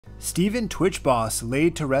Steven Twitch boss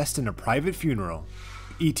laid to rest in a private funeral.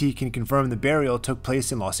 ET can confirm the burial took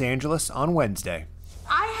place in Los Angeles on Wednesday.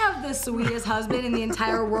 I have the sweetest husband in the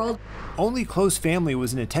entire world. Only close family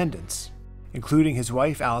was in attendance, including his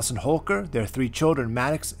wife Allison Holker, their 3 children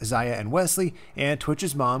Maddox, Isaiah, and Wesley, and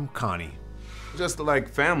Twitch's mom Connie. Just like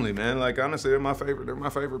family, man. Like honestly, they're my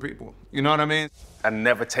favorite people. You know what I mean? I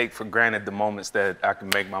never take for granted the moments that I can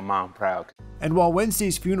make my mom proud. And while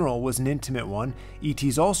Wednesday's funeral was an intimate one,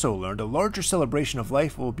 ET's also learned a larger celebration of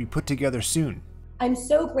life will be put together soon. I'm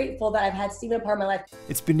so grateful that I've had Steven a part of my life.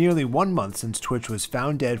 It's been nearly 1 month since Twitch was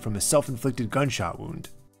found dead from a self-inflicted gunshot wound.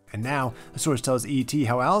 And now, a source tells ET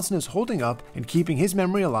how Allison is holding up and keeping his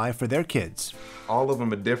memory alive for their kids. All of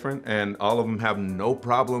them are different, and all of them have no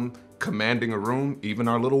problem commanding a room, even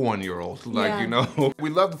our little 1-year-old. Like, you know,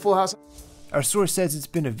 we love the Full House. Our source says it's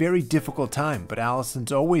been a very difficult time, but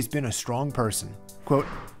Allison's always been a strong person. Quote,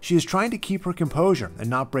 she is trying to keep her composure and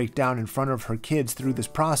not break down in front of her kids through this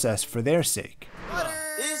process for their sake.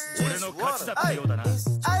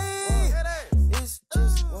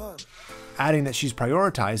 Adding that she's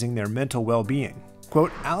prioritizing their mental well-being.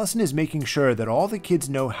 Quote, Allison is making sure that all the kids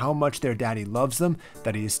know how much their daddy loves them,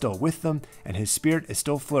 that he is still with them, and his spirit is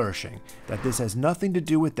still flourishing, that this has nothing to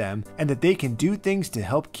do with them, and that they can do things to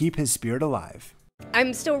help keep his spirit alive.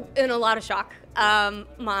 I'm still in a lot of shock.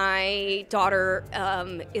 My daughter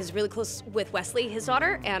is really close with Wesley, his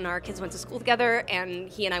daughter, and our kids went to school together, and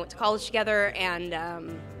he and I went to college together,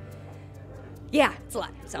 and yeah, it's a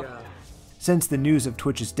lot, so. Since the news of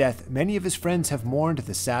Twitch's death, many of his friends have mourned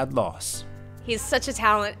the sad loss. He's such a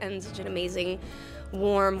talent and such an amazing,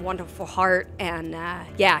 warm, wonderful heart, and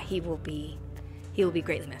yeah, he will be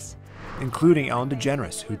greatly missed. Including Ellen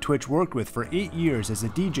DeGeneres, who Twitch worked with for 8 years as a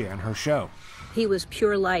DJ on her show. He was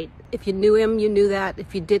pure light. If you knew him, you knew that.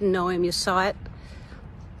 If you didn't know him, you saw it.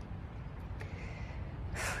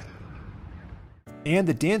 And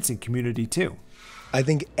the dancing community too. I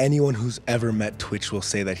think anyone who's ever met Twitch will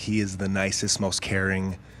say that he is the nicest, most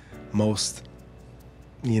caring, most,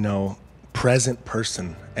 present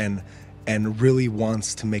person and really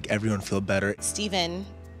wants to make everyone feel better. Steven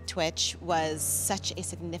Twitch was such a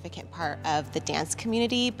significant part of the dance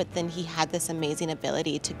community, but then he had this amazing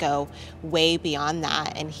ability to go way beyond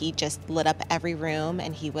that, and he just lit up every room,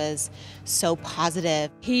 and he was so positive.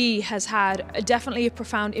 He has had definitely a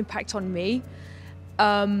profound impact on me.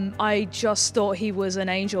 I just thought he was an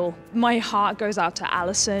angel. My heart goes out to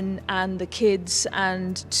Allison and the kids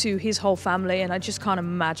and to his whole family, and I just can't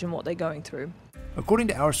imagine what they're going through. According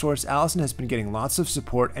to our source, Allison has been getting lots of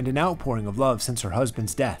support and an outpouring of love since her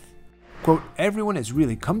husband's death. Quote, everyone has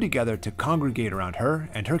really come together to congregate around her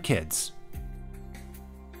and her kids.